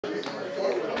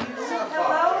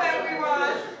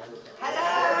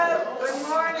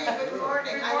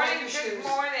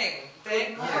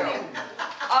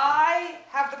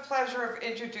pleasure of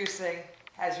introducing,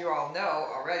 as you all know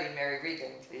already, Mary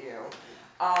Regan to you,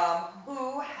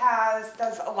 who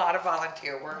does a lot of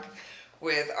volunteer work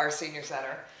with our senior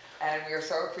center, and we are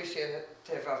so appreciative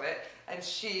of it. And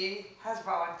she has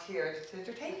volunteered to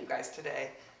entertain you guys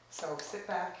today. So sit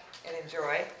back and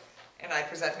enjoy. And I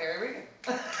present Mary Regan.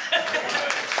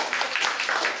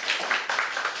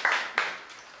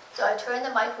 So I turned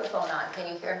the microphone on.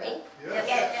 Can you hear me? Yes.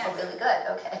 Yes. Oh, really good.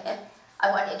 Okay.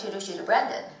 I want to introduce you to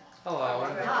Brendan. Hello.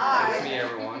 Hi. It's me,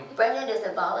 everyone. Brendan is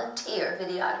a volunteer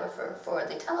videographer for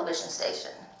the television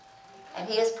station, and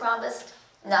he has promised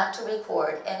not to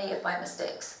record any of my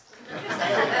mistakes.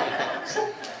 So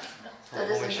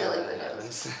this is really good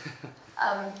news.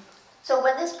 So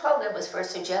when this program was first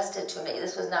suggested to me,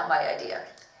 this was not my idea.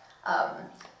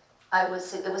 It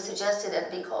was suggested that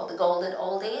it be called the Golden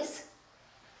Oldies,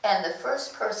 and the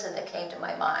first person that came to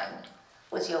my mind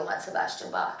was Johann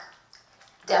Sebastian Bach.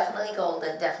 Definitely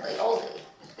golden, definitely oldie.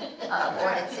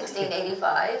 Born in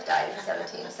 1685, died in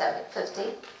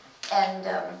 1750. And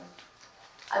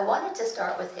I wanted to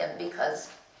start with him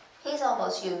because he's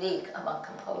almost unique among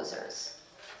composers,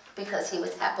 because he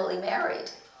was happily married.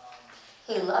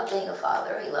 He loved being a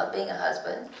father, he loved being a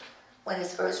husband. When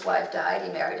his first wife died,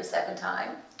 he married a second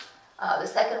time. The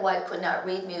second wife could not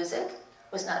read music,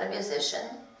 was not a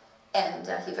musician, and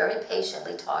he very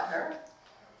patiently taught her.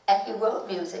 And he wrote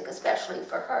music especially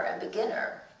for her, a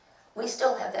beginner. We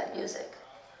still have that music.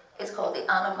 It's called the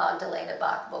Anna Magdalena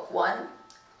Bach Book 1,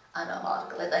 Anna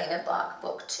Magdalena Bach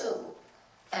Book 2.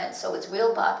 And so it's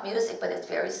real Bach music, but it's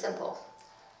very simple.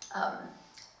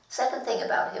 Second thing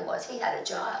about him was he had a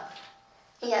job.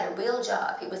 He had a real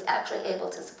job. He was actually able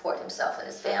to support himself and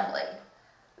his family.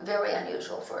 Very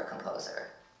unusual for a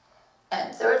composer.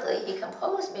 And thirdly, he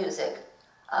composed music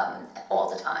all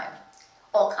the time,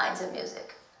 all kinds of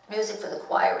music. Music for the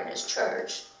choir in his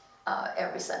church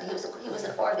every Sunday. He was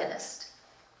an organist.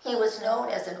 He was known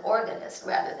as an organist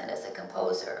rather than as a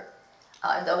composer.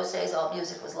 In those days, all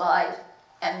music was live,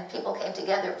 and people came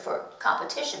together for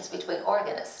competitions between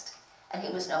organists, and he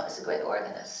was known as a great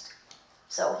organist.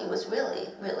 So he was really,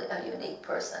 really a unique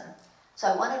person. So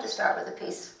I wanted to start with a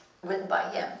piece written by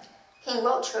him. He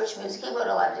wrote church music. He wrote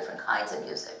a lot of different kinds of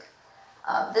music.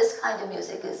 This kind of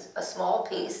music is a small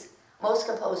piece. Most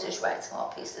composers write small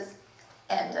pieces,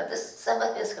 and some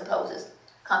of his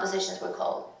compositions were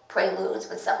called preludes,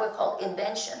 but some were called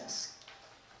inventions.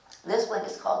 This one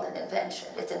is called an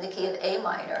invention. It's in the key of A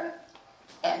minor,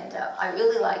 and I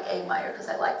really like A minor because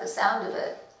I like the sound of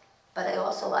it, but I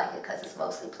also like it because it's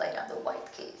mostly played on the white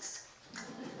keys.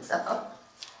 So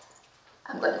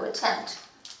I'm going to attempt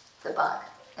the Bach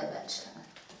invention.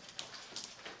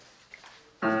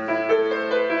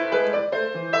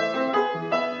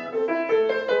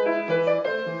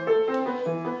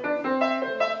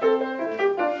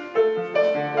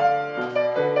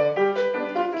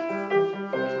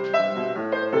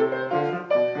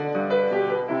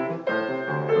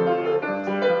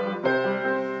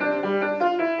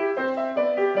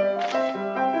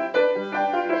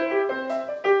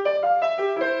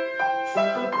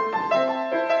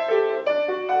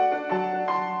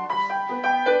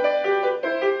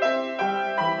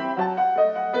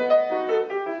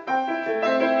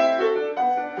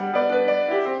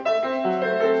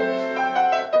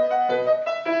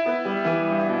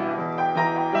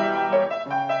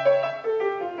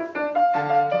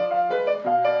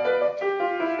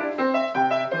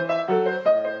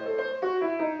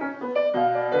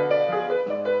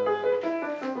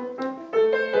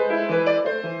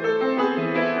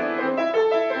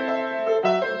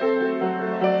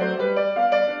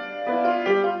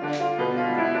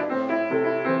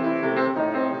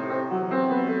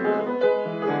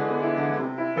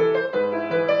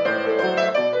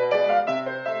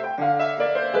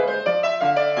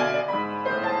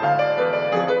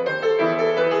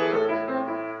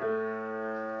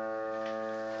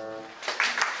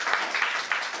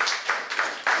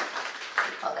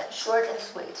 Short and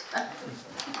sweet.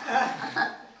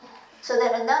 So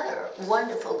then another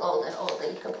wonderful golden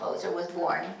oldie composer was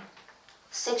born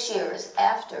 6 years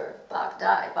after Bach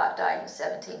died. Bach died in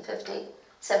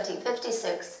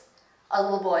 1756. A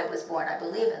little boy was born, I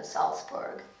believe, in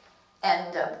Salzburg,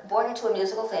 and born into a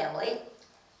musical family.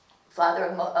 Father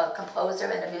a composer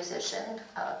and a musician,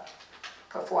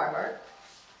 performer,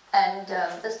 and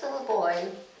this little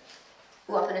boy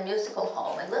grew up in a musical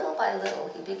home, and little by little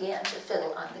he began to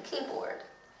fiddle on the keyboard.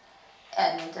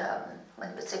 And when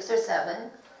he was 6 or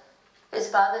 7, his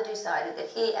father decided that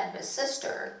he and his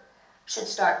sister should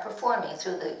start performing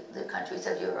through the countries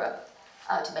of Europe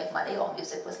to make money. All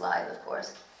music was live, of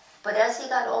course. But as he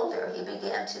got older, he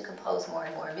began to compose more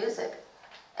and more music.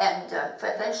 and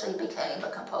eventually became a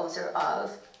composer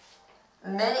of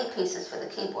many pieces for the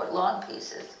keyboard, long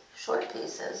pieces, short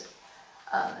pieces.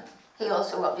 He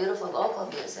also wrote beautiful vocal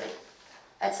music.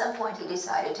 At some point he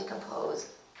decided to compose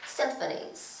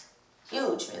symphonies,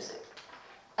 huge music.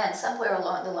 And somewhere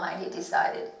along the line he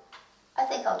decided, I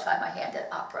think I'll try my hand at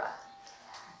opera.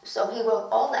 So he wrote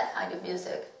all that kind of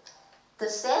music. The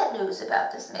sad news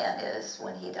about this man is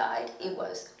when he died, he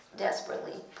was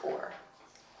desperately poor.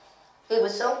 He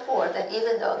was so poor that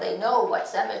even though they know what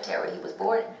cemetery he was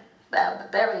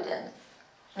buried in,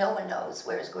 no one knows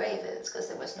where his grave is because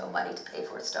there was no money to pay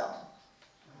for a stone.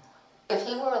 If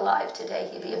he were alive today,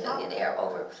 he'd be a millionaire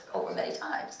over many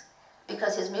times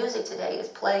because his music today is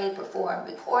played, performed,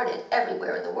 recorded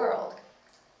everywhere in the world.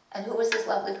 And who was this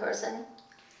lovely person?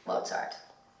 Mozart.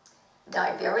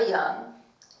 Died very young,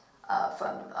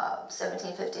 from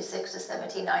 1756 to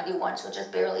 1791, so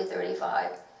just barely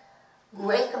 35.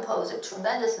 Great composer,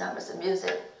 tremendous numbers of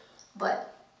music,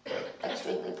 but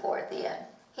extremely poor at the end.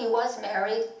 He was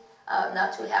married,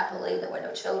 not too happily, there were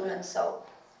no children, so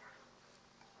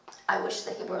I wish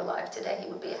that he were alive today. He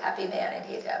would be a happy man and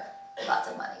he'd have lots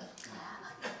of money.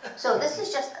 So this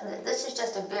is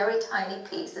just a very tiny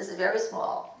piece, this is very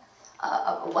small,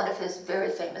 one of his very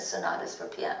famous sonatas for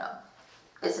piano.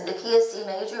 It's in the key of C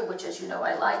major, which as you know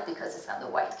I like because it's on the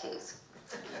white keys.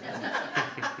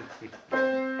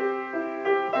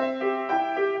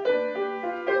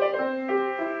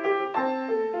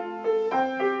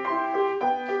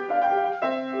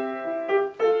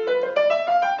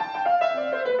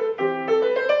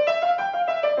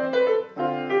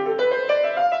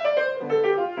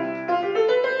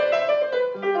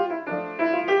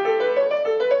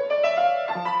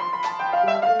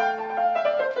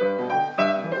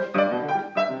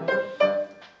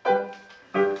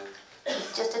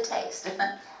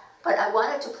 But I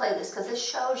wanted to play this because this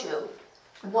shows you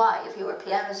why, if you're a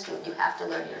piano student, you have to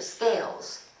learn your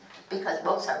scales, because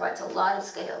Mozart writes a lot of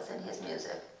scales in his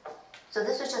music. So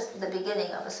this is just the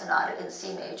beginning of a sonata in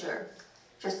C major,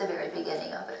 just the very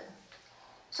beginning of it.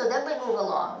 So then we move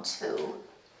along to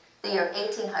the year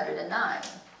 1809.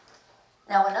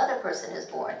 Now another person is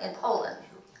born in Poland.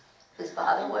 His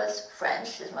father was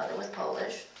French, his mother was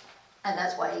Polish, and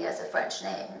that's why he has a French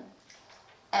name.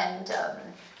 And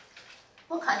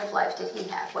what kind of life did he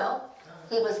have? Well,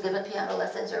 he was given piano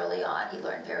lessons early on. He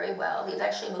learned very well. He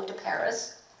eventually moved to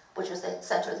Paris, which was the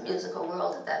center of the musical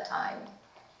world at that time.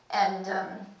 And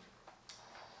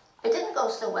it didn't go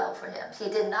so well for him. He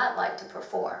did not like to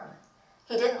perform.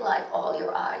 He didn't like all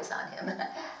your eyes on him.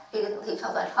 He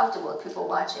felt uncomfortable with people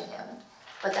watching him,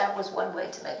 but that was one way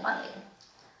to make money.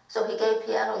 So he gave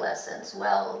piano lessons.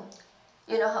 Well,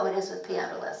 you know how it is with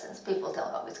piano lessons. People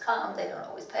don't always come, they don't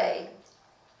always pay.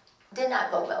 Did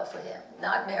not go well for him,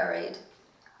 not married.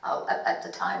 At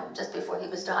the time, just before he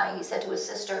was dying, he said to his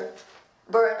sister,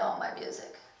 burn all my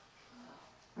music.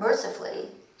 Mercifully,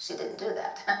 she didn't do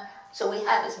that. So we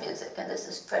have his music, and this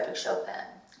is Frédéric Chopin.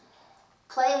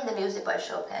 Playing the music by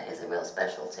Chopin is a real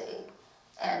specialty,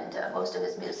 and most of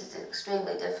his music is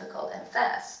extremely difficult and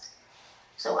fast.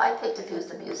 So I picked a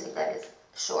piece of music that is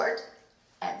short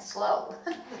and slow.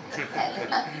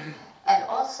 And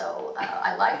also,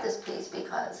 I like this piece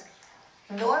because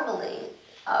normally,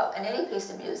 in any piece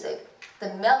of music,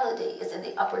 the melody is in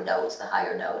the upper notes, the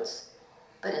higher notes,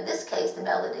 but in this case, the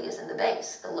melody is in the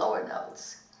bass, the lower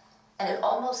notes, and it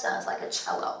almost sounds like a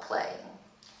cello playing.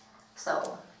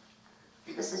 So,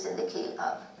 this is in the key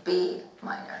of B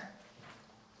minor.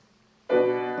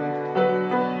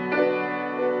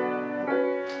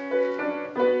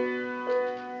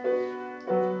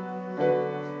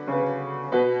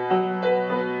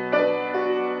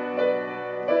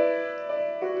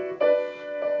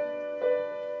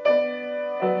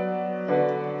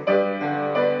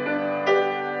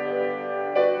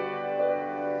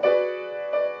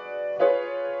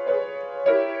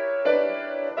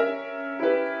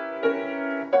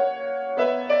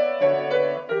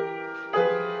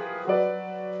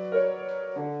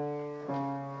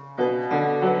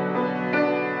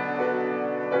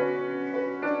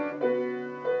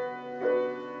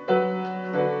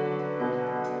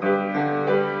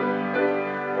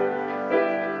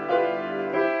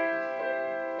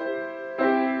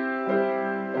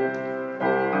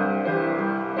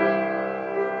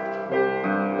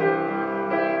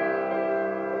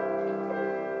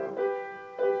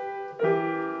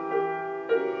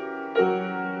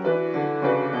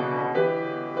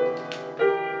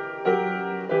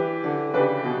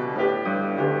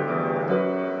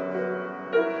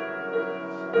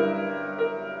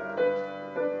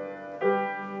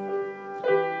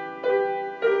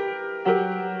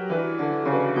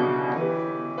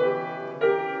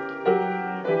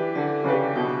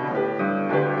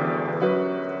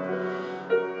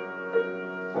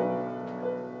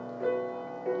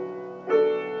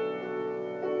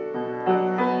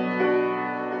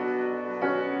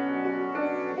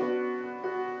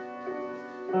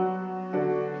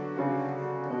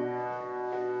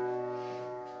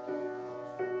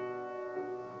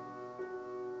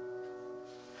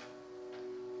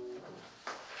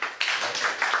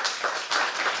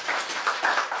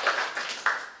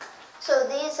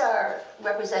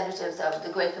 representatives of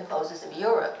the great composers of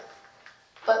Europe.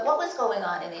 But what was going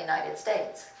on in the United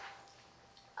States?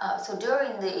 So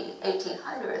during the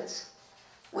 1800s,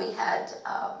 we had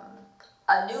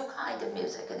a new kind of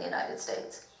music in the United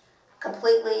States,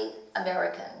 completely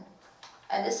American.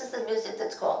 And this is the music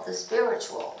that's called the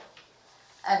spiritual.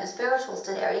 And the spirituals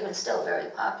today are even still very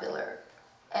popular.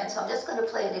 And so I'm just going to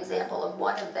play an example of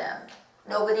one of them.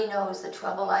 Nobody knows the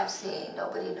trouble I've seen.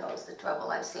 Nobody knows the trouble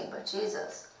I've seen but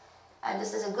Jesus. And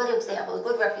this is a good example, a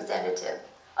good representative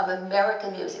of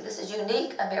American music. This is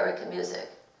unique American music.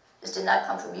 This did not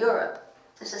come from Europe.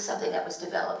 This is something that was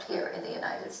developed here in the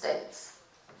United States.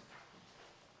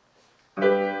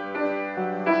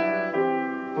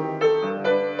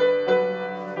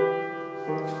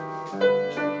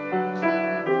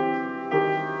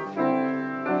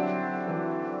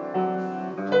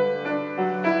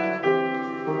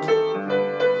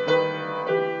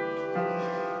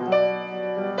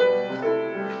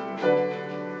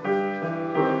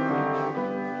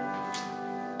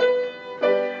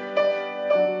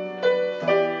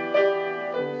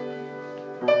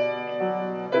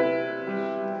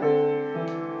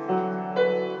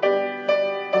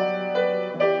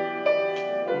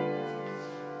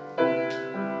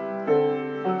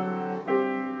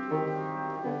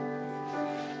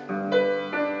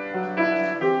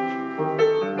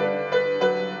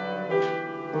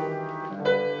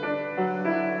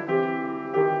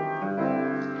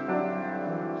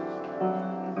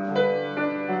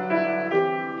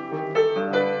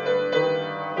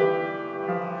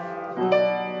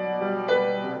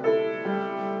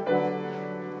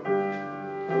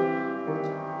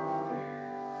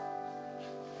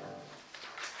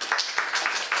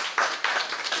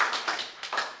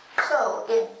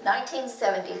 In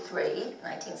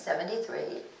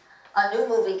 1973, a new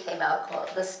movie came out called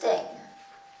The Sting.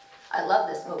 I love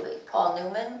this movie. Paul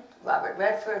Newman, Robert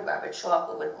Redford, Robert Shaw,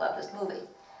 who wouldn't love this movie?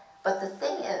 But the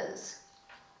thing is,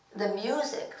 the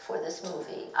music for this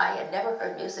movie, I had never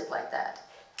heard music like that.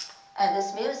 And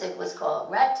this music was called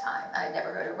ragtime. I had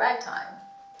never heard of ragtime.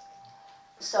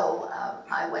 So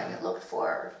I went and looked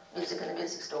for music in the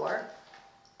music store.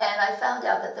 And I found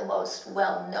out that the most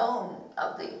well-known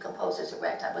of the composers of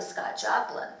ragtime was Scott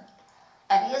Joplin.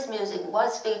 And his music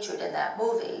was featured in that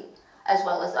movie, as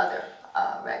well as other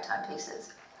ragtime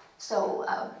pieces. So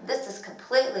this is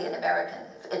completely an American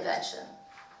invention.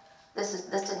 This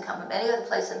didn't come from any other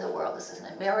place in the world. This is an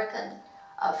American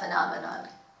phenomenon,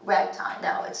 ragtime.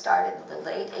 Now, it started in the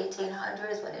late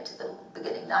 1800s, went into the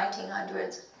beginning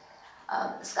 1900s.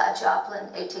 Scott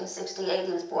Joplin, 1868,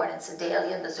 he was born in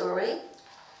Sedalia, Missouri.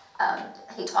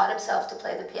 He taught himself to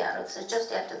play the piano. This is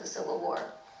just after the Civil War,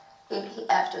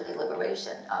 after the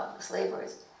liberation of the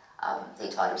slavers. He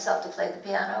taught himself to play the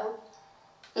piano.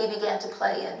 He began to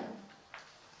play in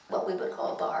what we would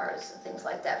call bars and things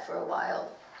like that for a while.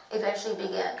 Eventually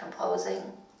began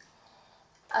composing.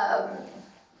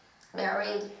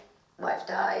 Married, wife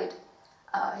died.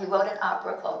 He wrote an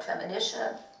opera called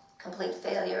Tremonisha, complete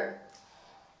failure.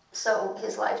 So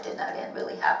his life did not end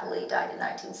really happily. He died in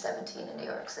 1917 in New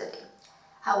York City.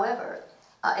 However,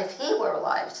 if he were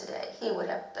alive today, he would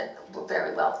have been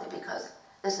very wealthy because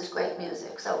this is great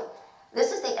music. So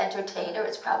this is The Entertainer.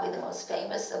 It's probably the most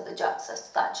famous of the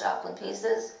Scott Joplin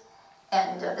pieces.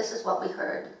 And this is what we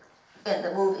heard in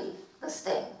the movie, The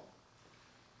Sting.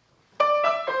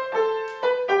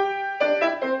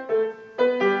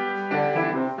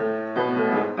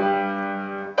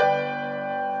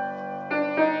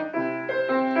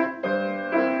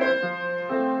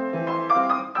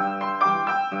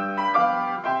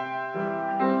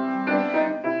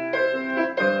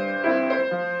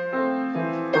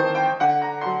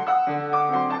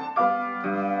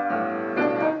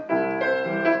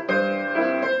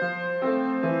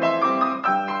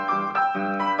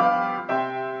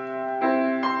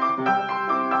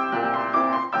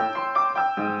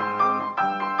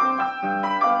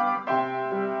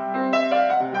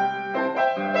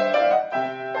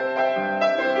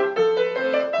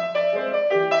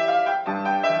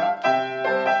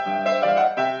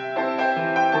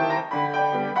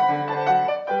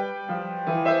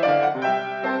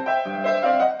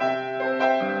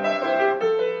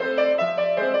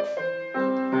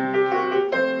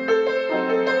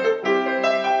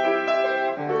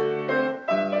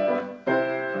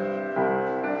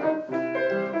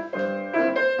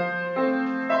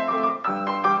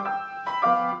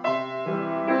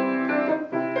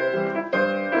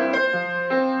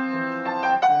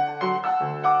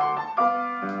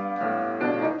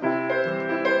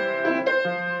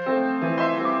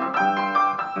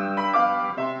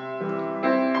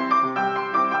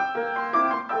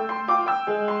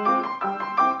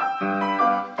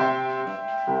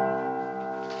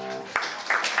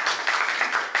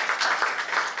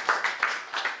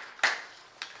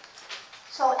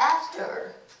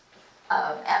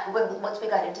 once we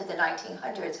got into the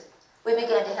 1900s, we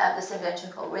began to have this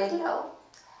invention called radio,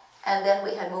 and then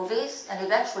we had movies, and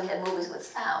eventually we had movies with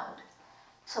sound.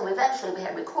 So eventually we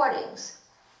had recordings,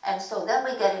 and so then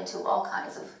we get into all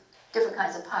kinds of different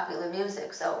kinds of popular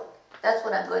music. So that's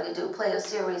what I'm going to do, play a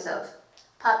series of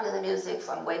popular music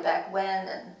from way back when,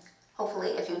 and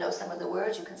hopefully if you know some of the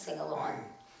words, you can sing along.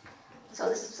 So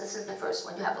this is the first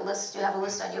one. You have a list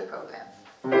on your program.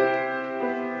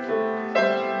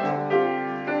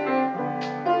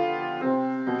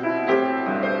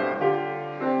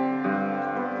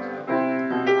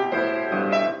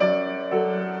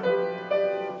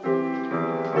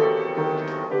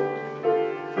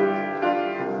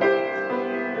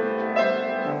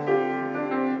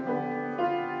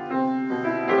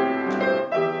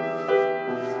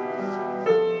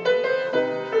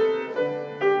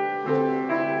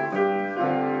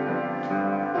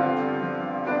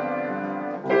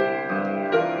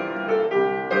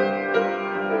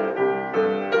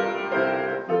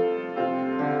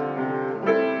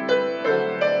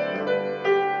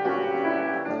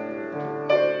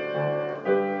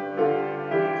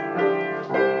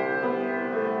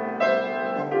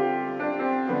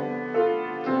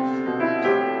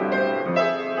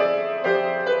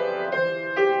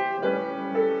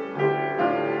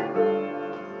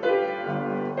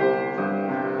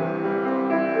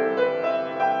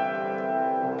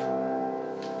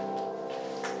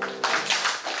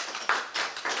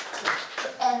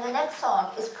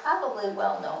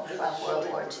 Well known from World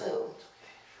War II.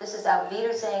 This is Auf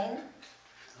Wiedersehen.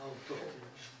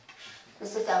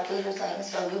 This is Auf Wiedersehen,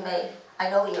 so you may, I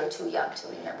know you're too young to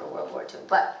remember World War II,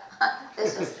 but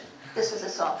this was a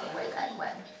song from way back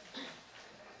when.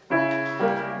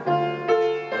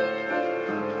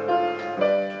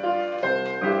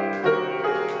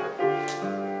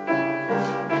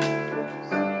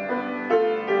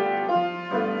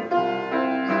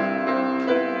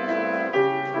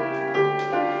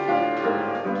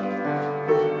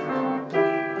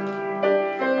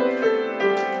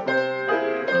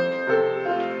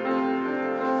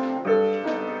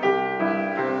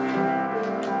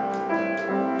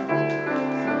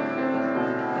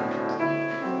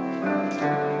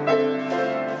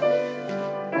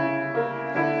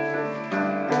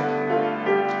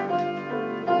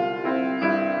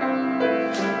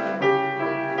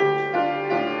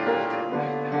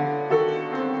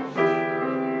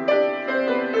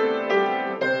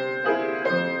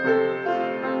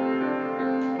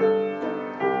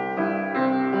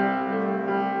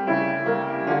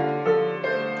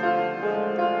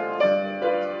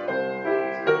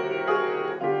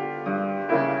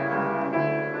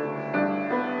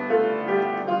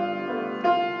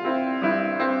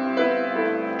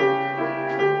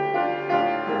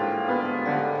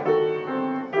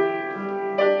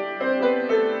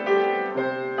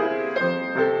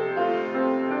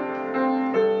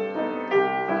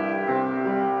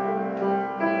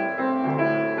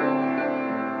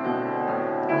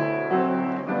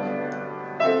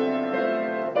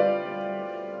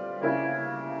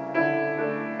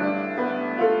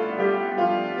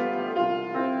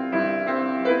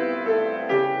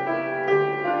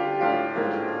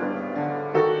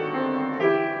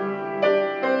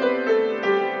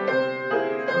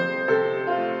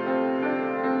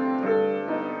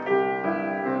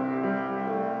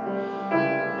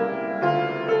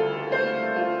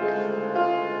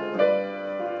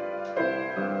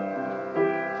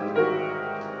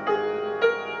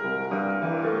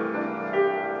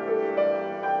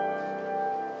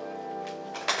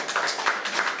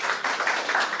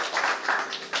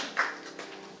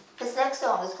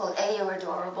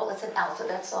 It's an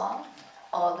alphabet song.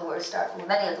 All of the words start, well,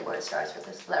 many of the words starts with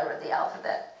this letter of the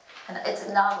alphabet. And it's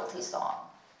a novelty song.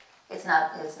 The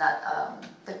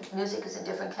music is in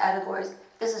different categories.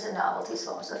 This is a novelty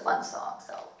song, it's a fun song.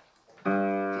 So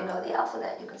if you know the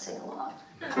alphabet, you can sing along.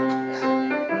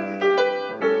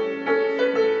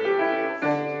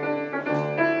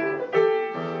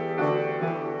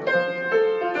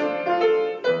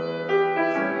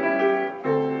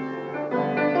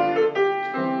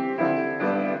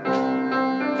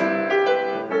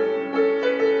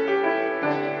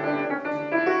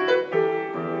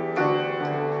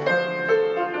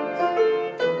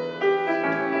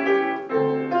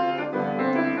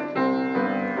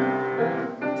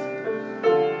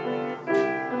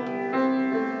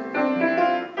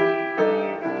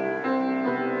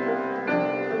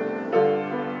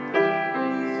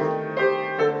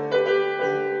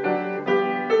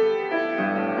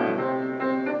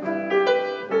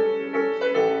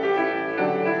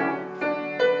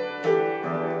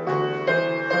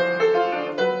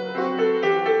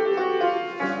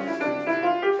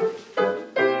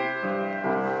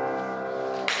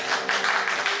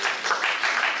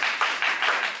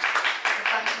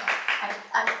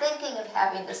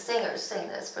 having the singers sing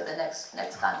this for the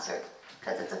next concert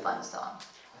because it's a fun song.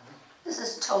 This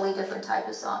is a totally different type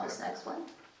of song, this next one.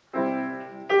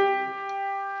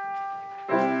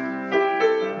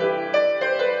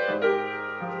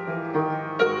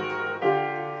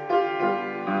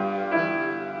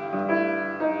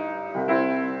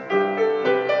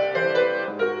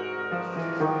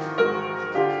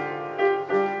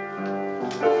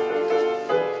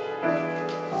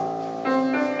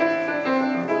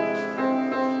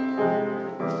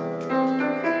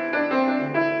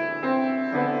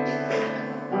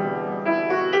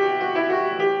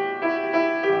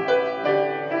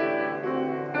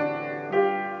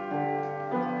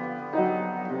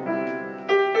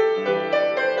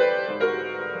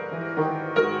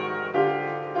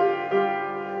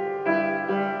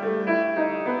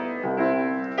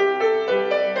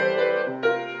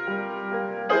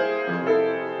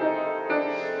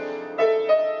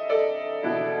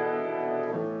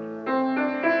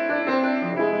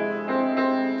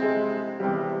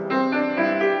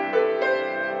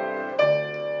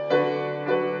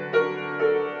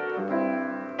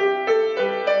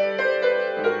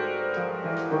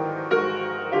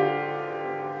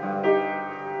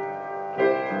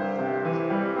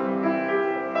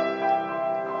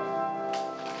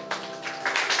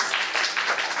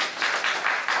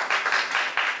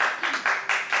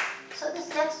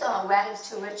 Rags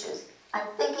to Riches. I'm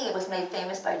thinking it was made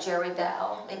famous by Jerry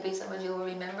Bell. Maybe some of you will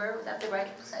remember. Was that the right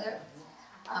singer?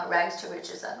 Rags to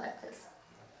Riches, I like this.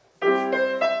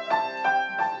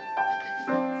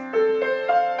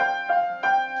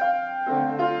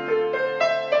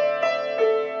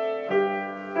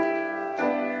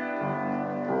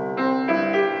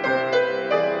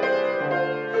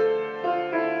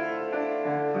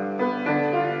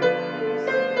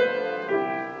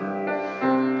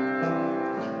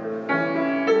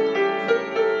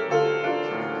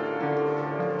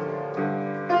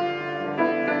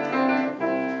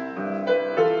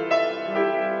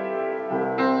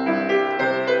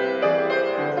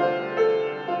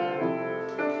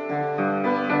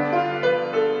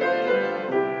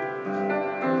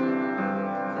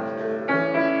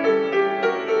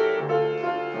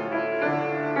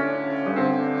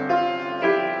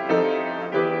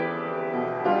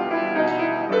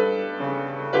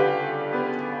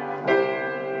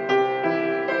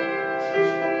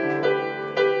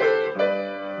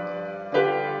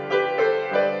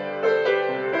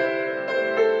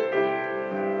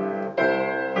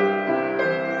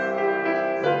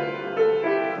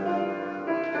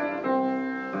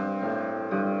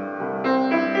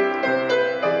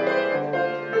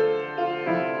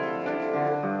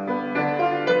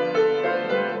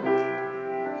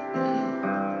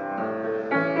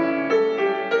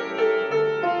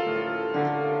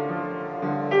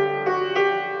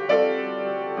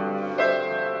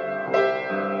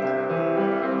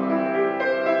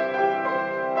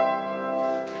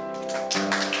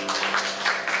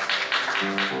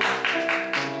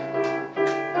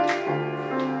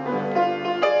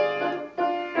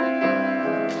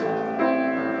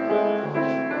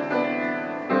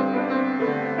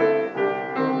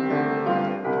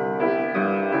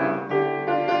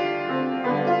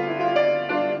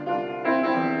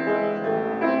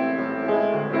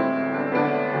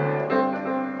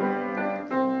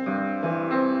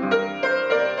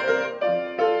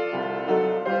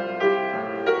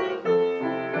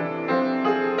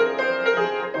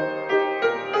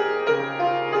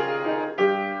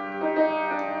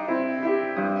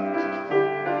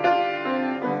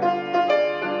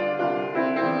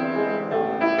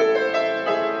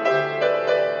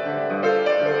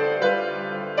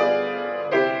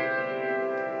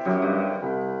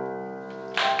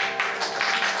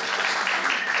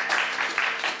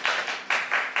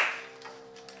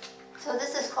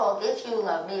 If You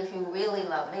Love Me, If You Really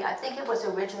Love Me. I think it was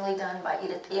originally done by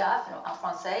Edith Piaf en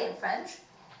français, in French,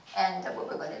 and we're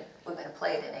going to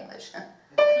play it in English.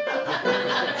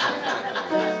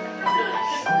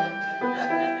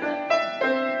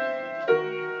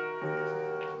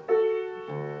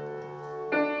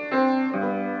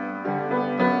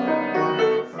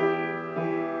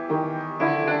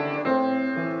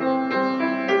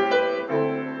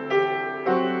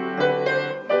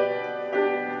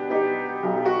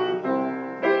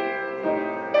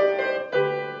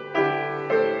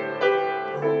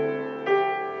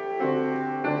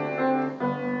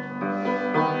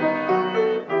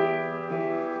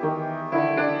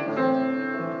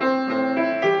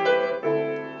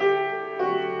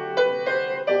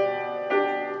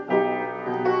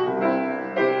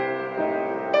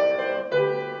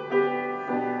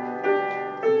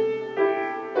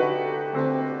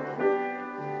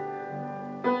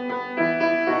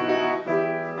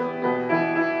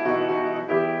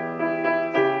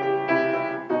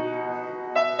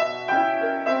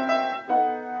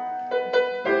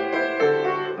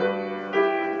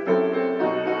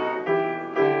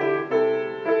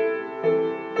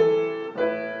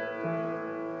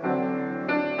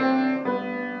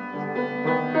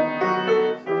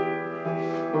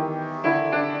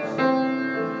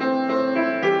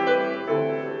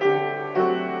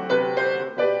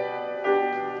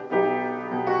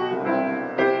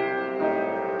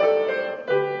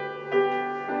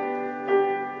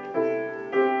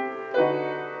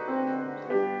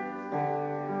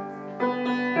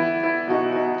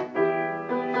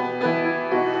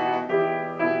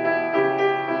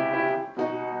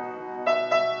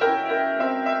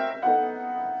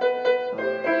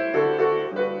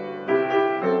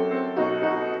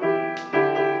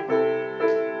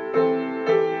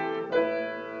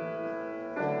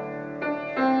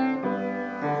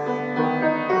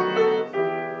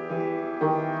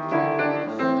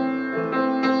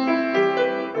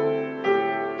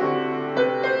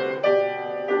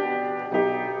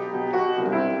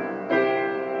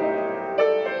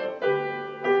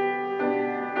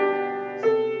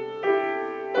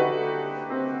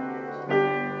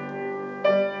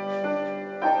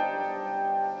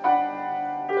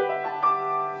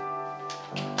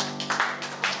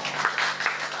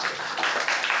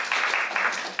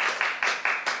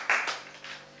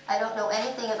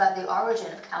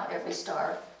 origin of Count Every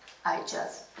Star, I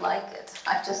just like it.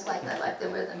 I like the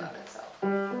rhythm of it, so.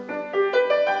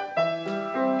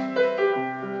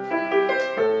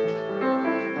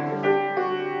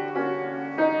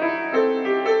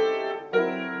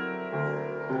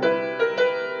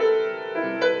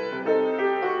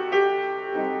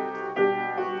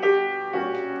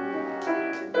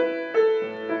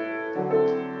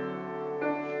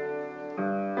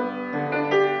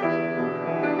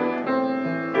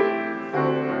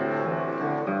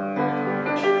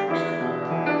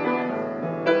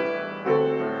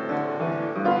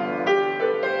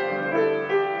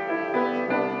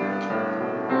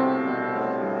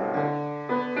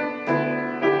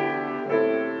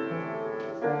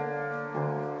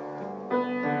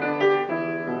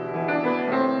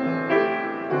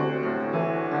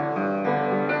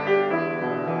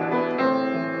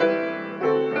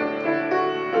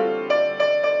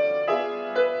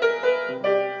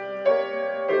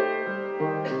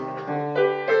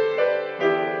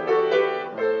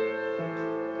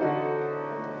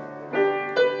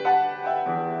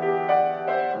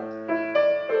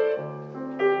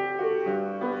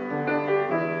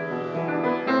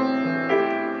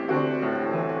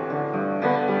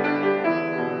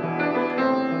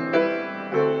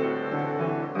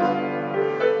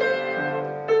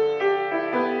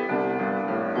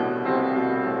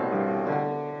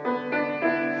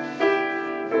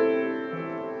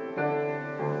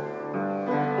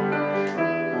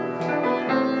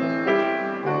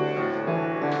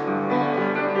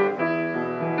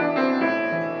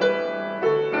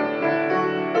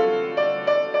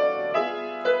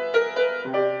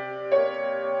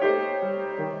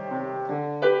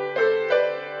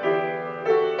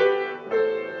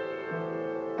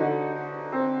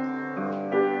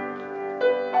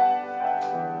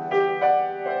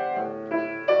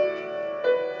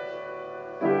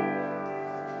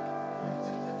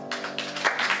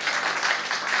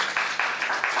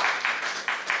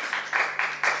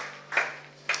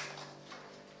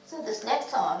 This next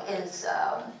song is,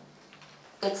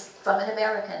 it's from an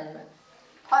American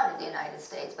part of the United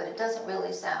States, but it doesn't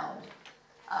really sound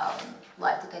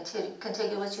like the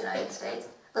contiguous United States.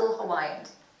 Little Hawaiian.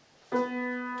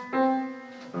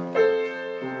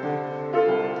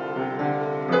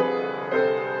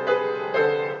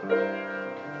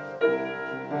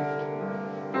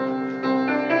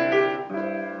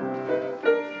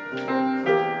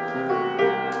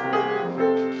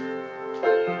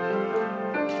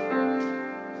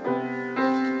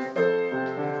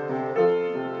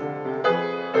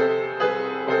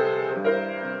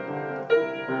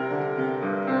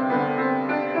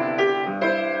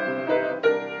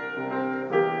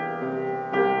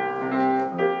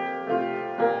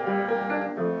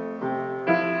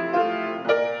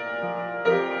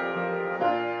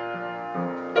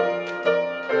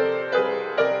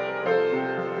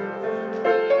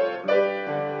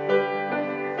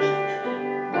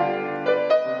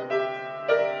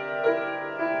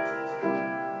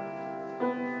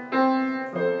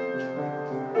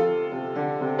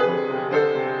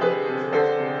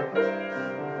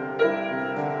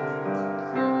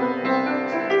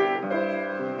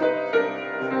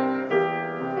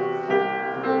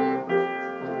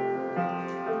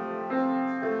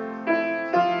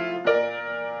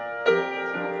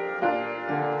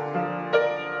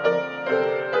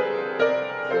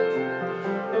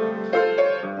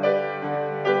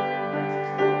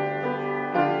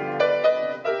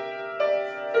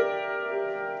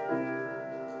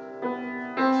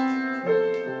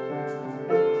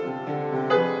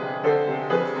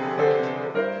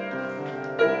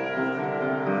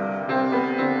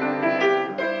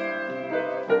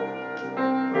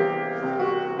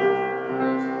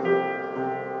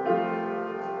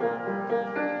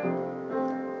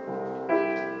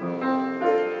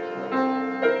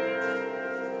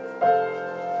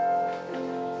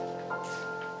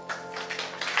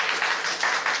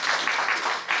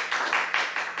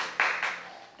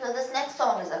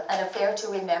 An Affair to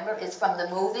Remember is from the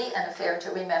movie An Affair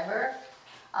to Remember,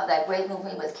 that great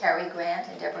movie with Cary Grant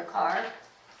and Deborah Carr,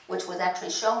 which was actually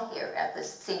shown here at the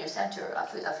Senior Center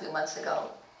a few months ago.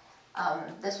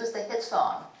 This was the hit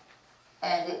song,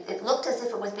 and it looked as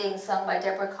if it was being sung by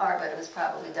Deborah Carr, but it was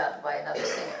probably done by another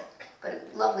singer. But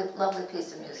a lovely, lovely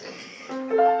piece of music.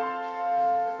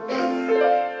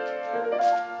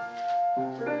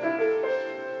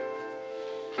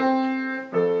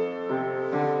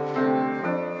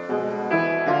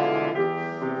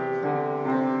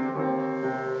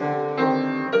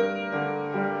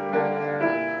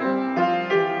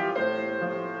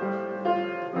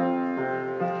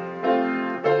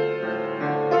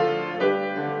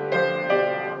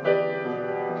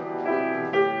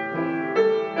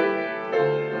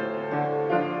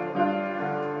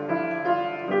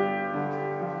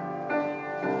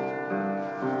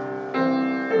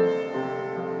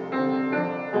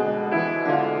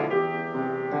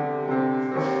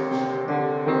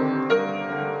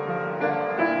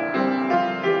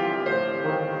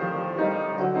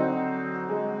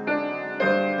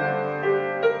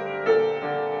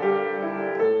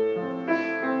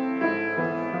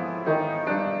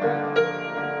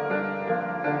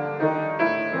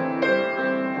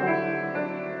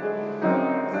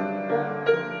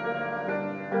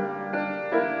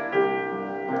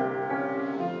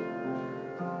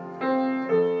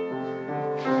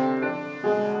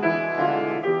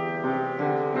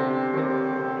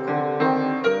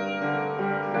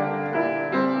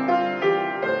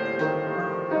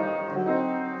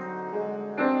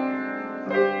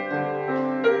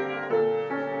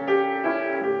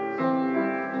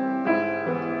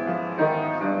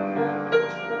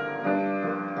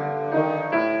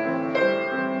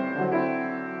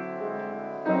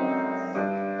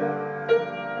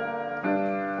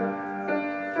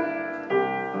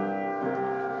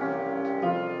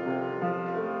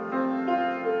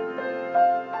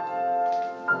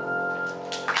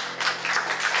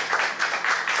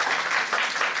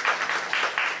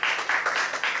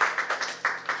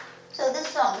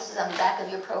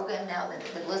 your program now,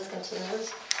 the list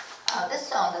continues. This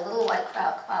song, The Little White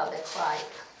Cloud That Cried,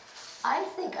 I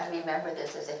think I remember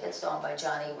this as a hit song by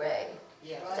Johnny Ray.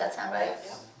 Yes. Does that sound right?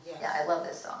 Yes. Yes. Yeah, I love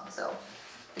this song. So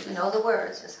if you know the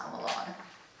words, just hum along.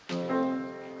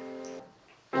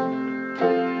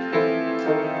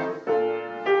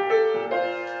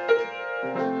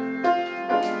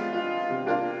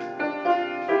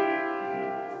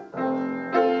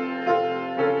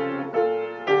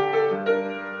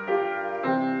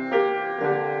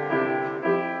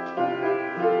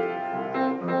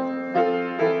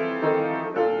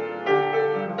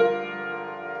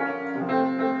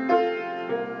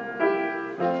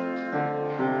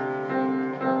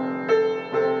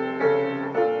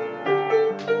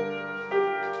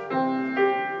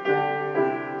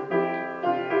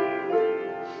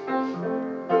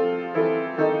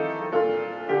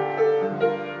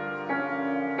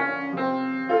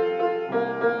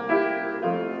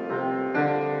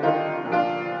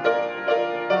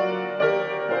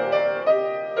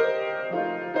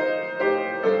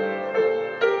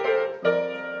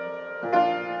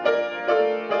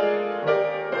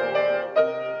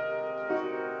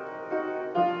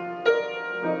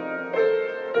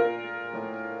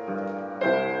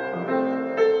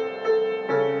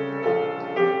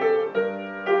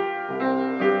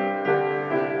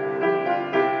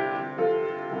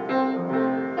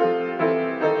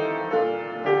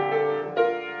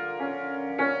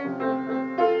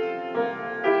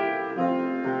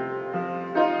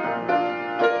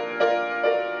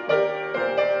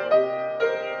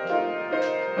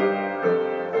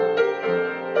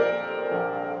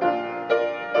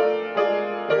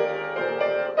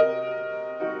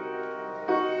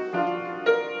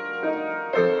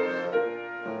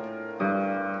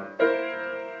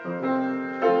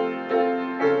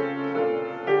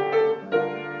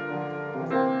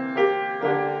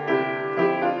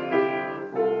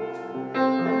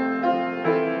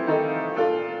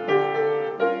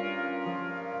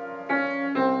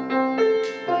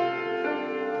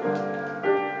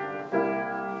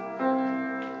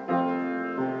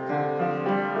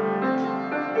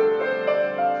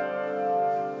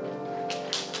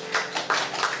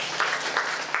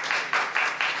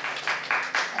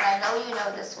 And I know you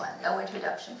know this one. No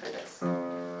introduction for this.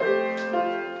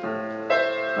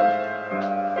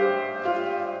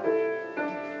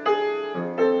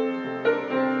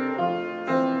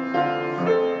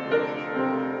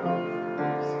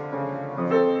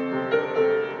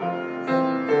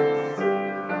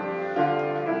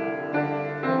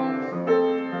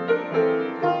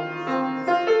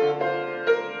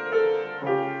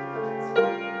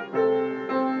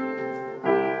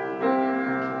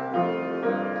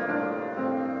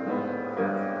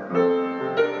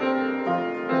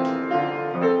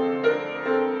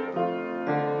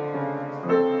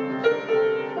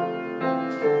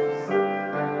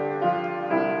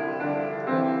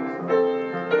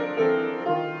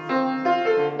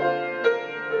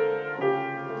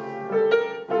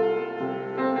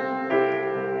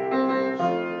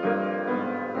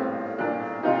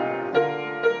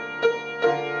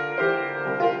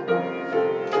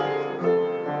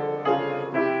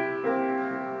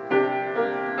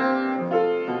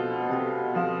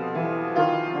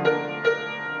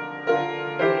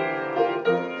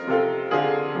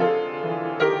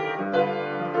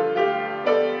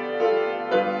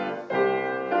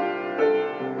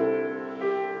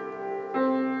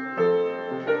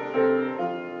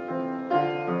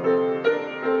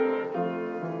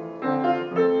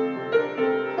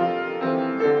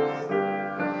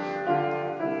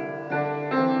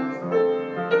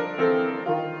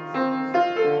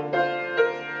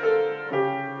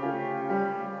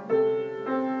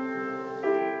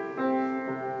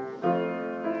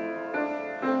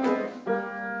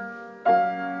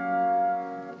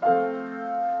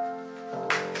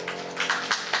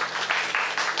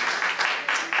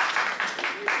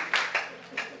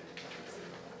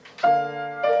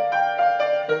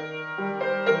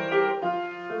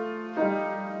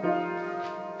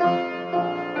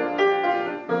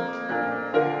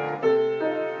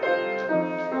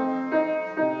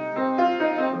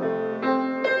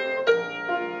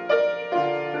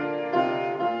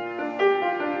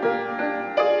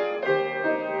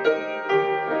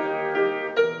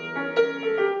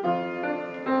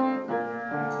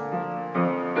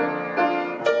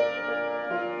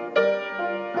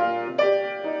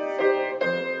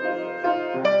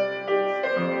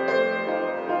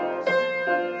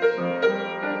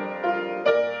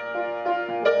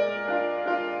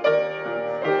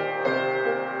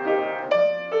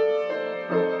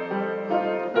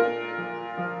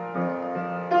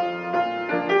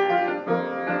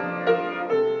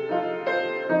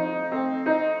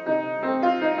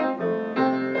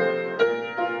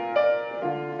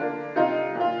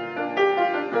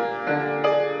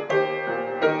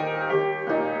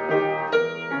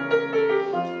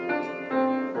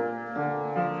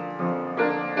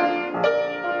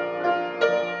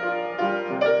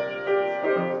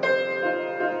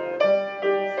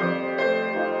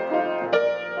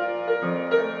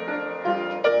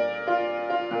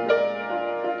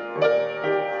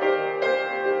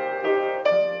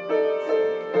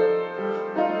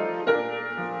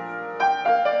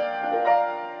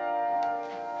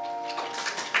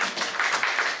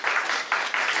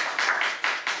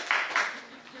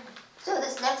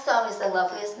 the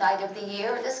loveliest night of the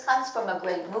year. This comes from a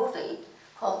great movie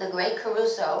called The Great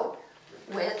Caruso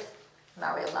with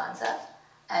Mario Lanza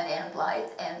and Anne Blythe,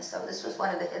 and so this was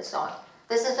one of the hit songs.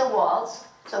 This is a waltz,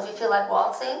 so if you feel like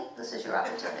waltzing, this is your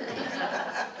opportunity.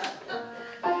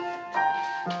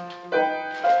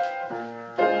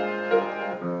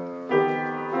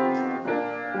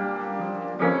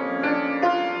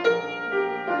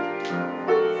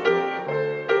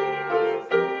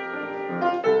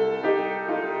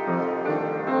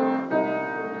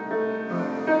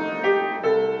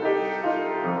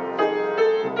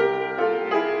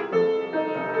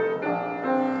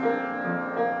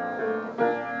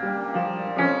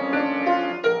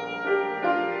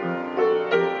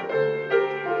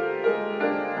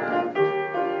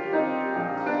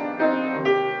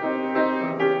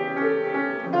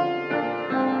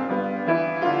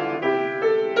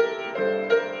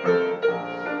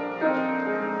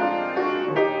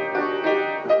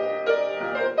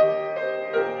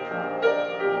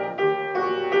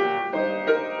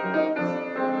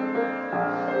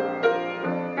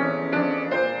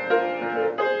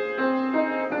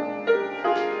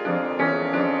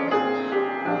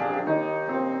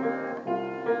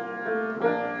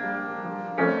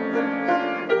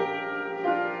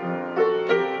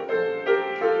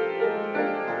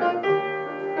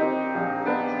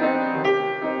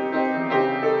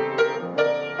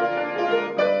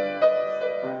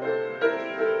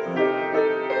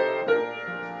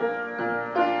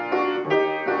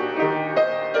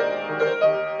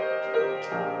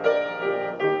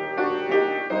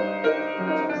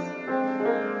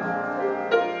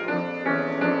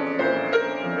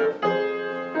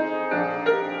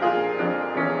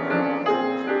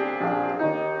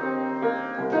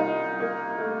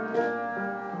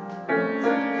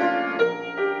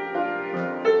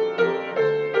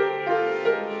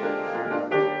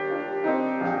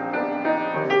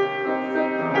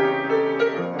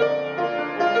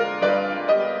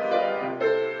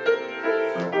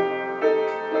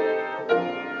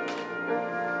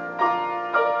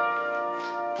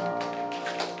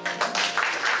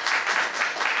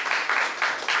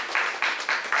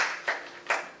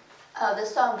 The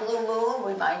song Blue Moon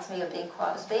reminds me of Bing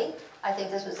Crosby. I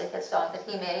think this was a hit song that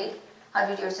he made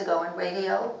 100 years ago on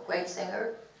radio. Great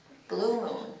singer. Blue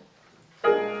Moon.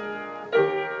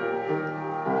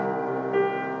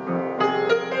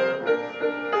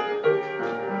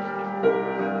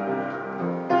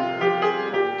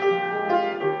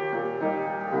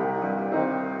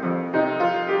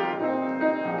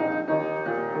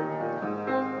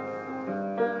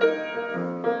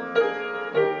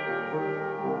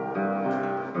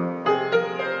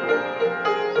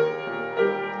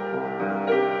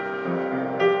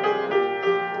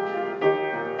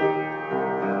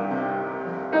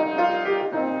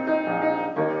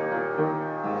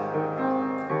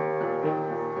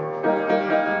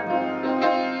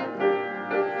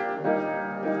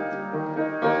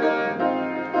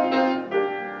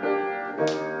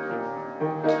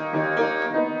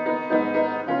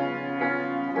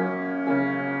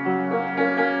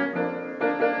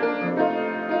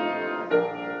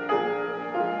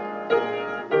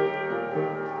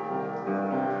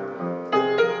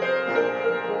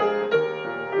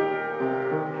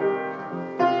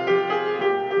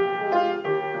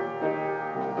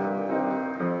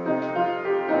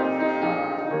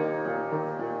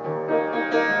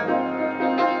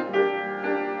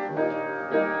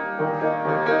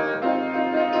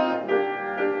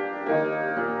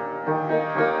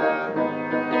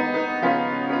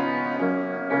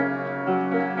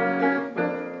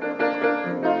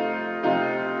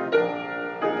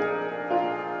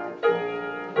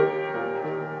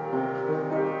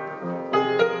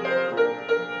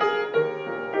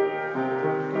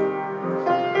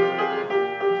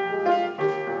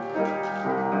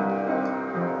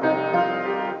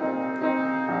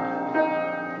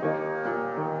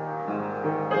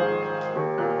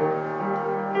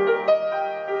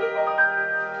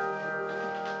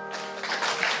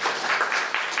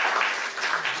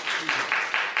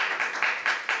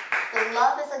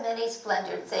 Love is a Many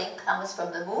Splendored Thing comes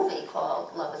from the movie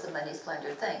called Love is a Many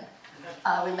Splendored Thing.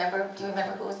 Do you remember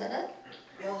who was in it?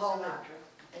 Bill Holman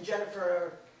and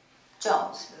Jennifer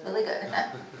Jones. Really good.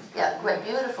 Yeah, great,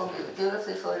 beautiful movie,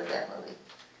 beautifully photographed movie.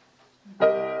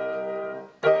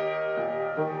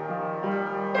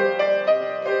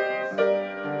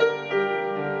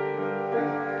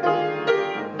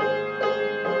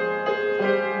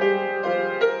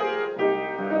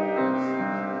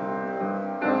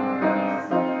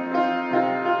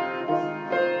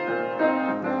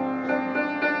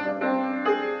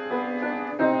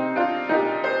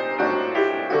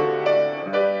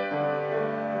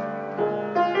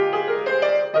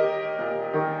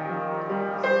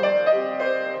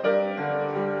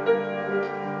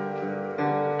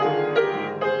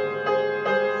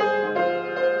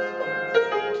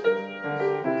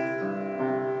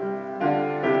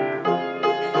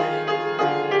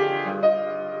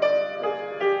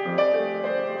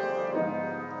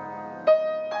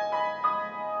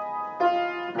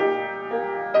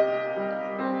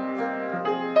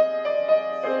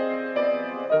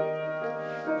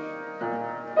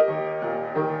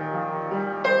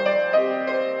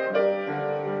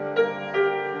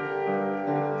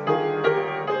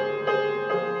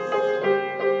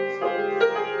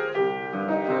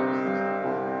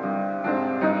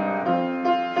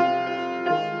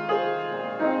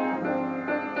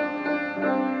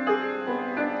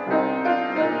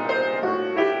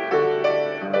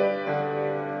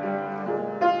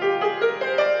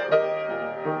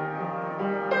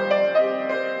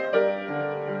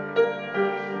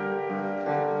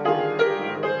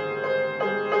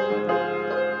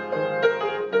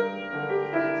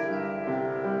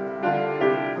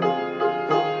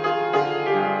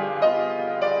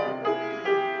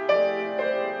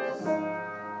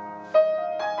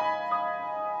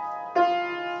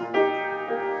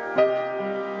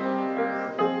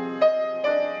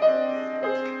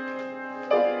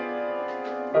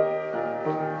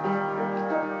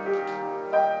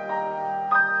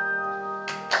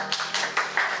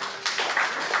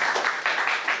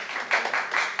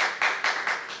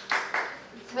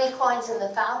 Coins in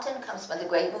the Fountain comes from the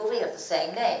great movie of the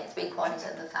same name, Three Coins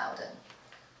in the Fountain.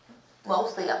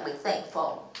 Mostly, we think,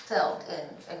 filmed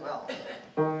in Rome.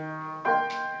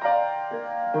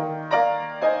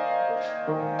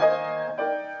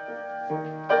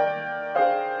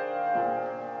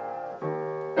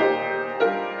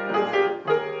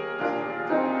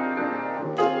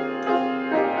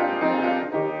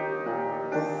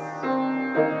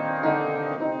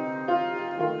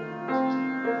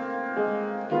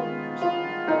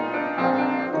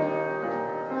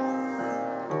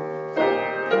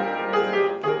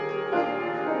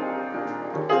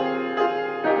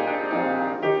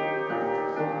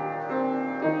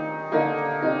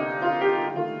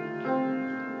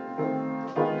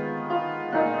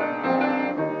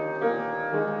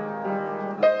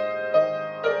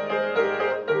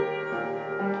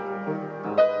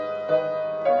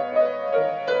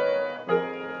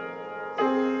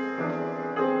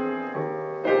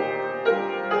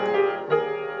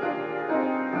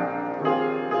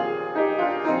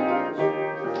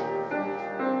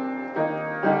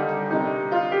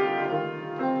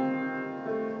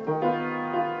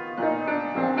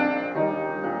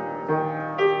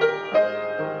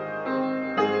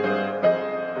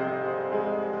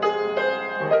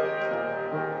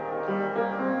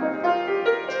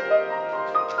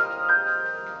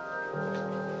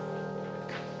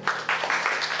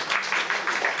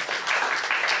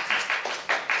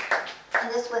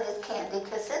 And this one is Candy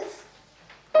Kisses.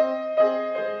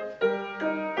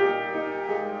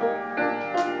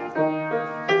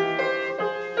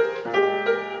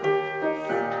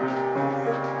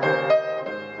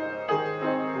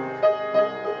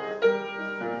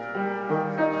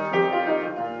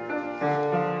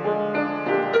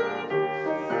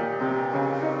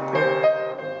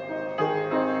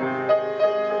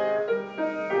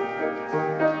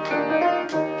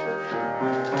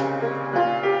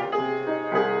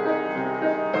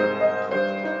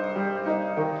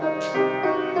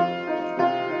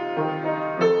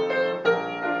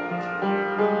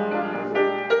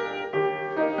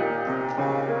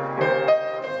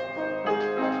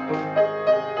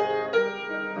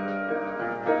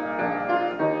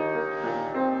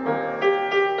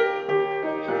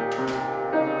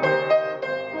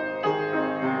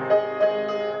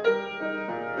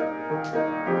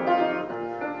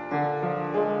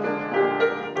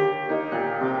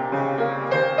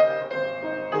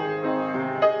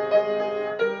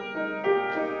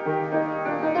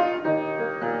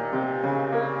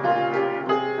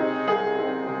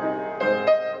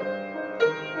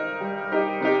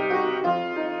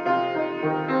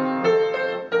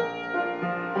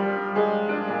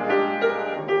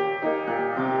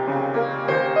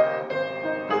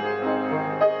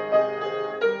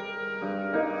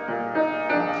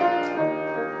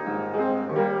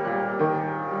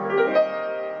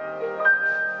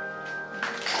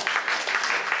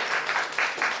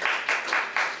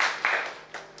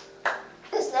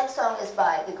 Song is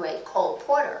by the great Cole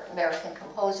Porter, American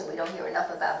composer. We don't hear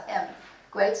enough about him.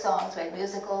 Great songs, great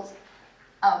musicals.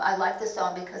 I like this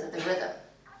song because of the rhythm.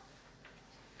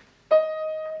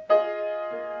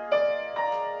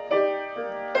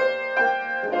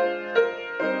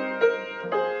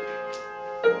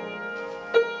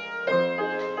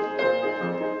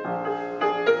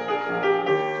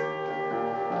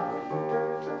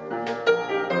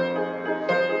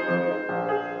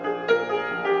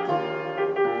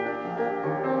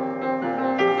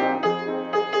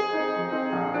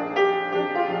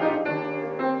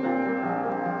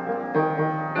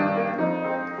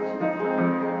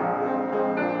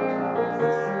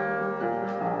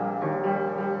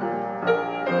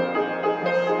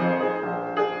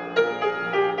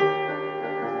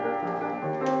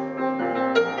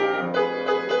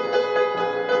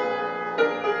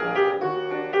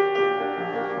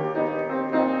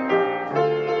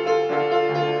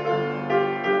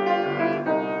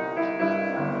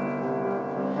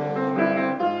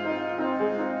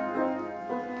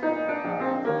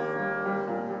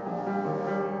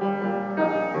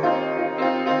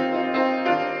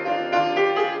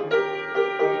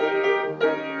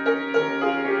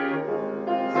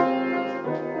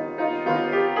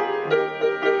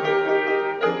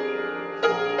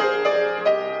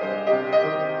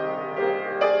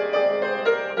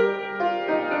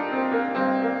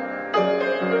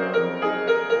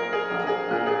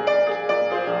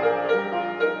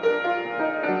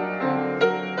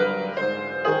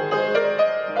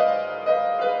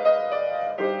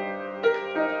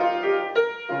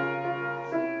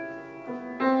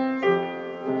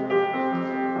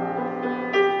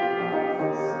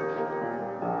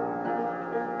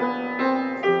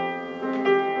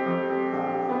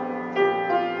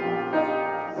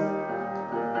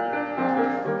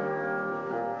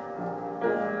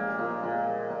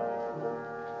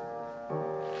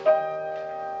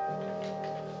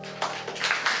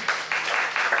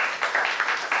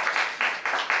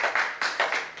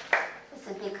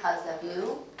 because of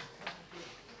you.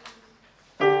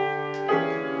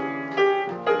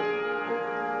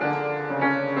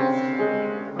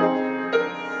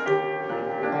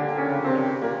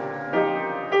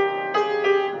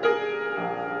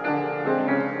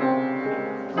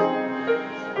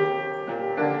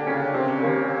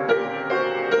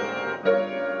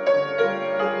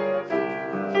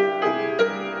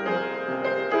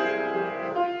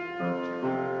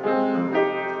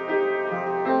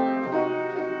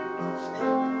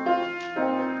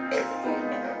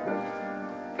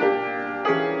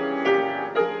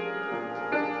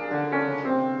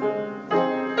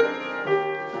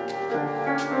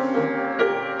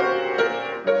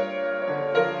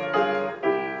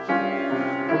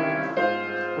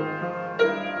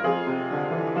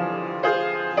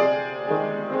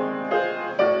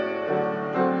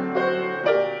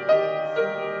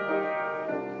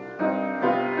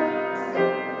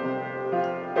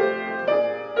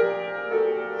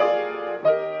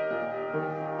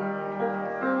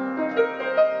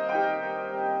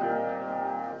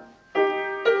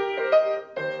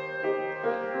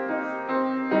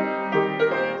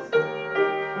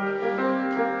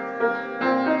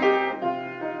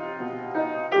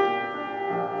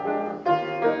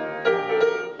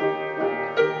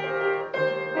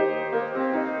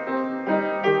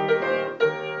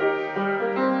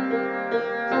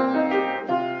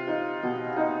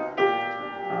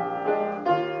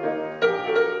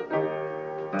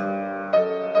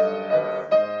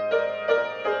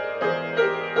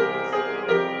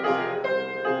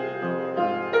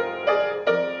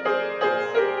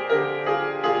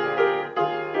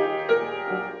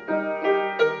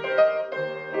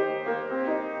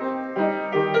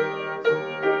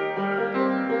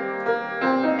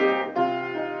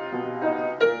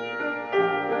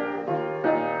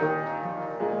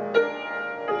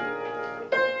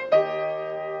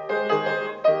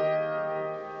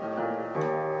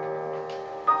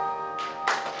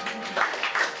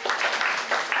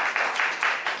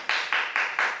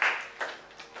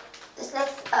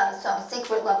 Song,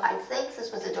 Secret Love, I think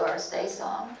this was a Doris Day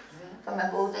song from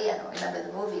a movie. I don't remember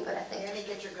the movie, but I think. Annie,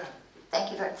 get your gun.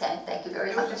 Thank you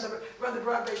very It much. was run the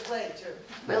Broadway play too.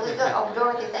 Really good. Oh,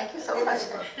 Dorothy, thank you so It much. is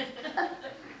fun.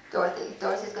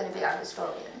 Dorothy's going to be our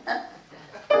historian.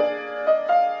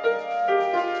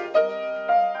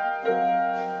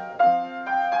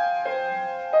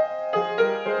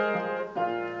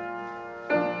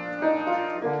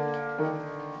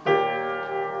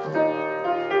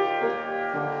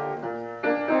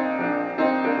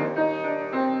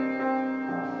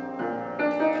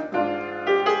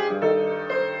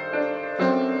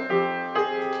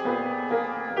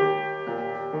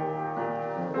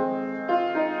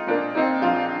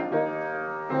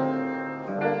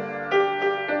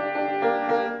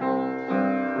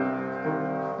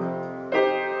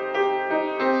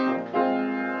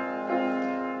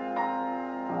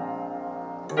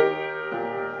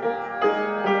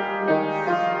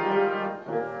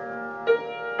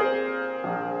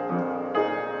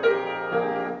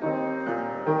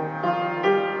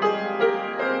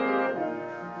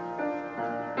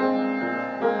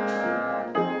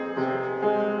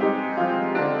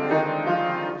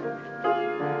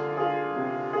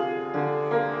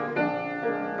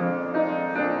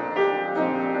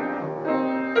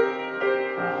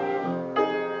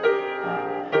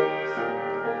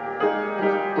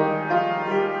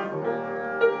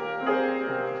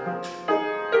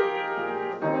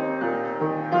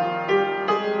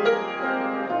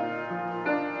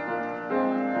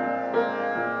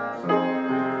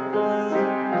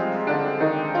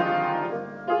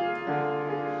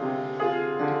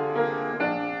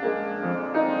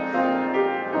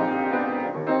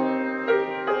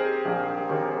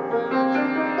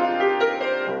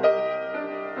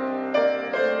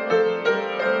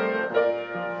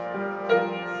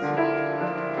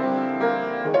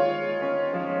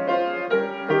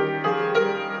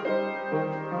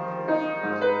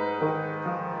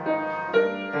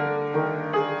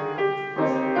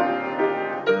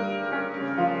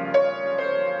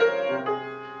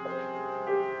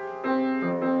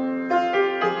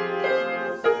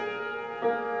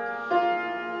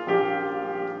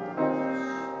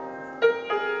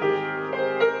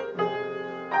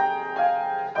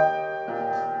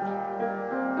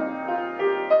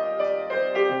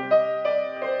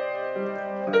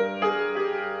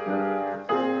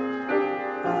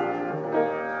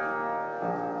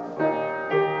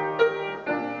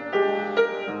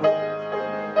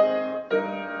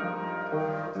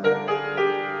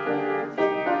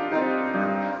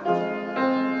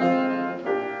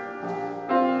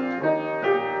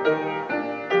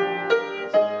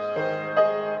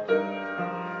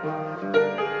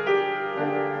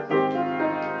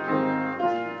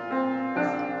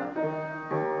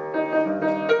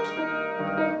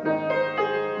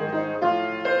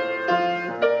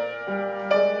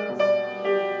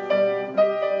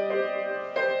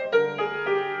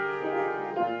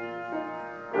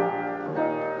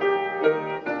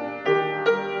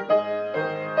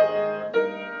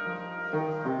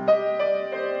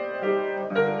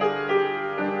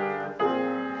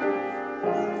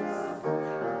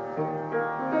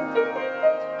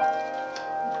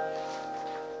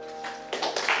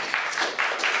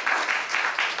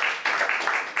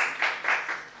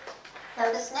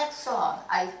 song.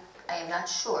 I am not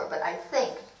sure, but I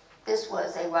think this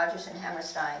was a Rodgers and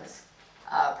Hammerstein's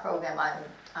program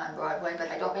on Broadway, but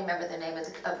I don't remember the name of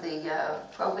the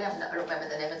program. I don't remember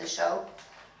the name of the show.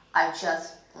 I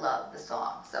just love the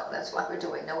song, so that's why we're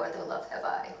doing No Other Love Have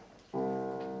I.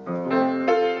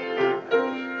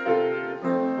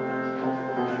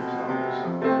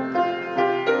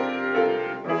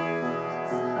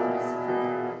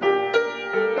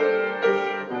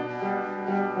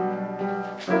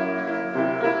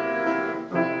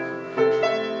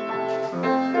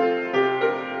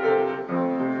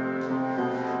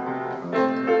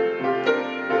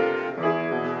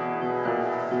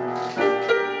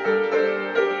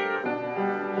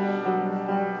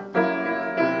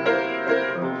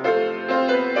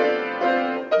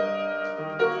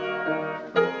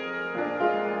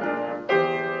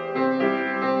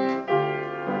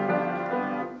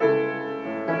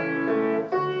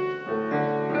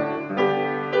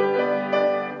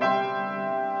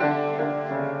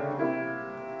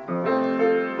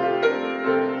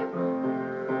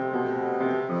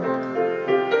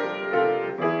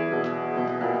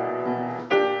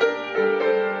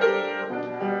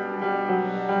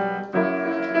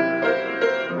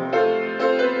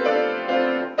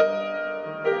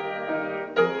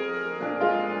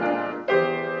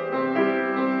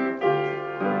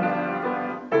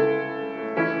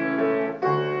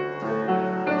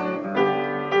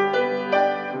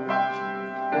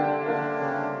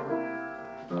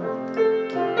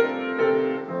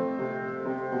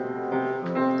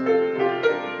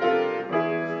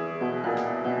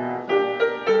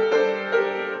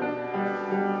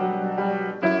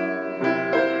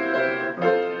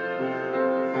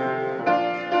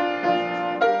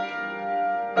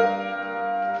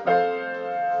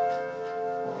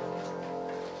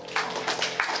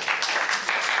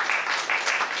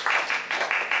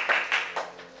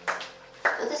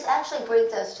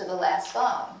 Brings us to the last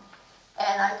song,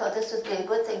 and I thought this would be a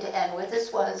good thing to end with.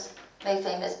 This was made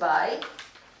famous by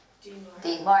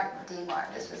Dean Martin. Dean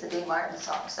Martin. This was a Dean Martin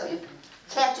song, so you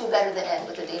can't do better than end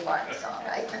with a Dean Martin song,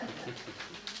 right?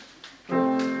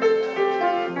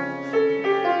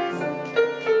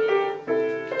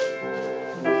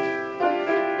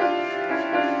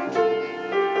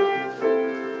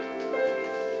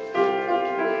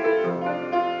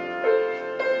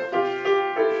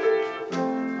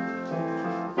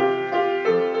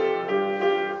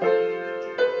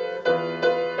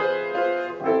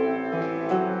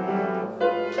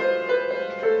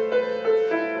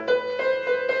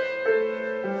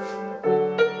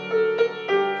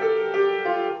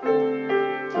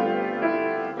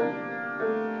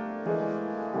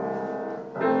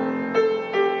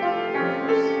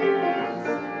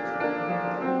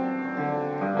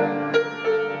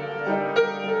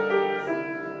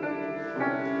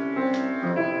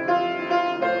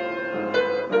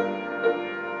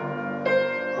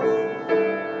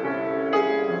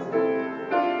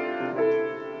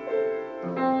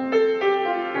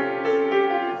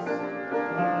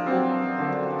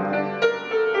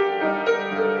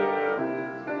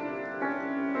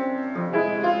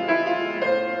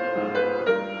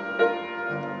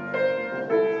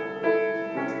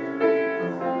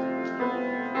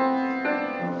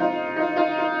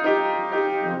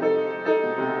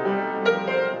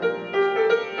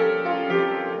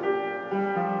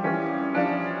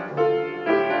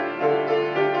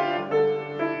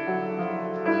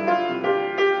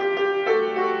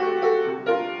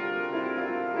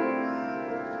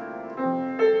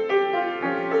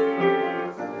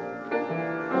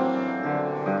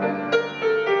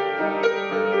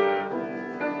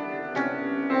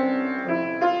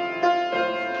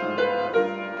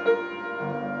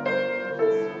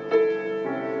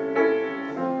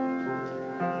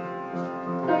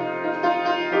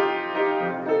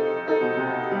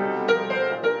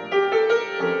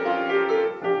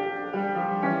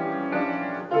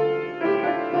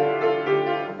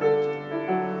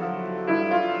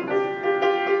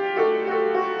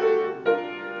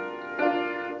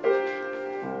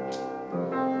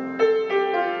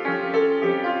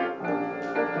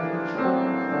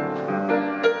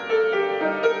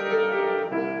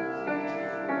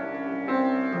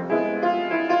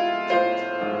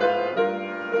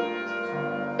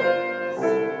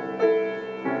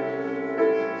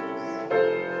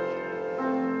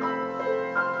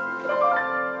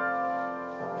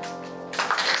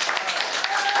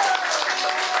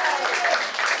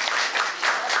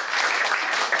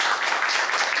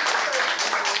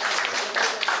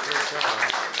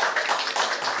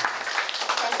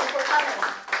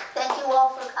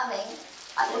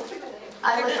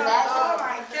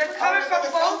 They're coming from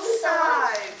both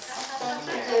sides.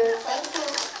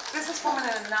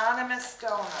 anonymous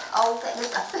donor. Oh, thank you.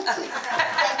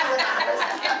 Thank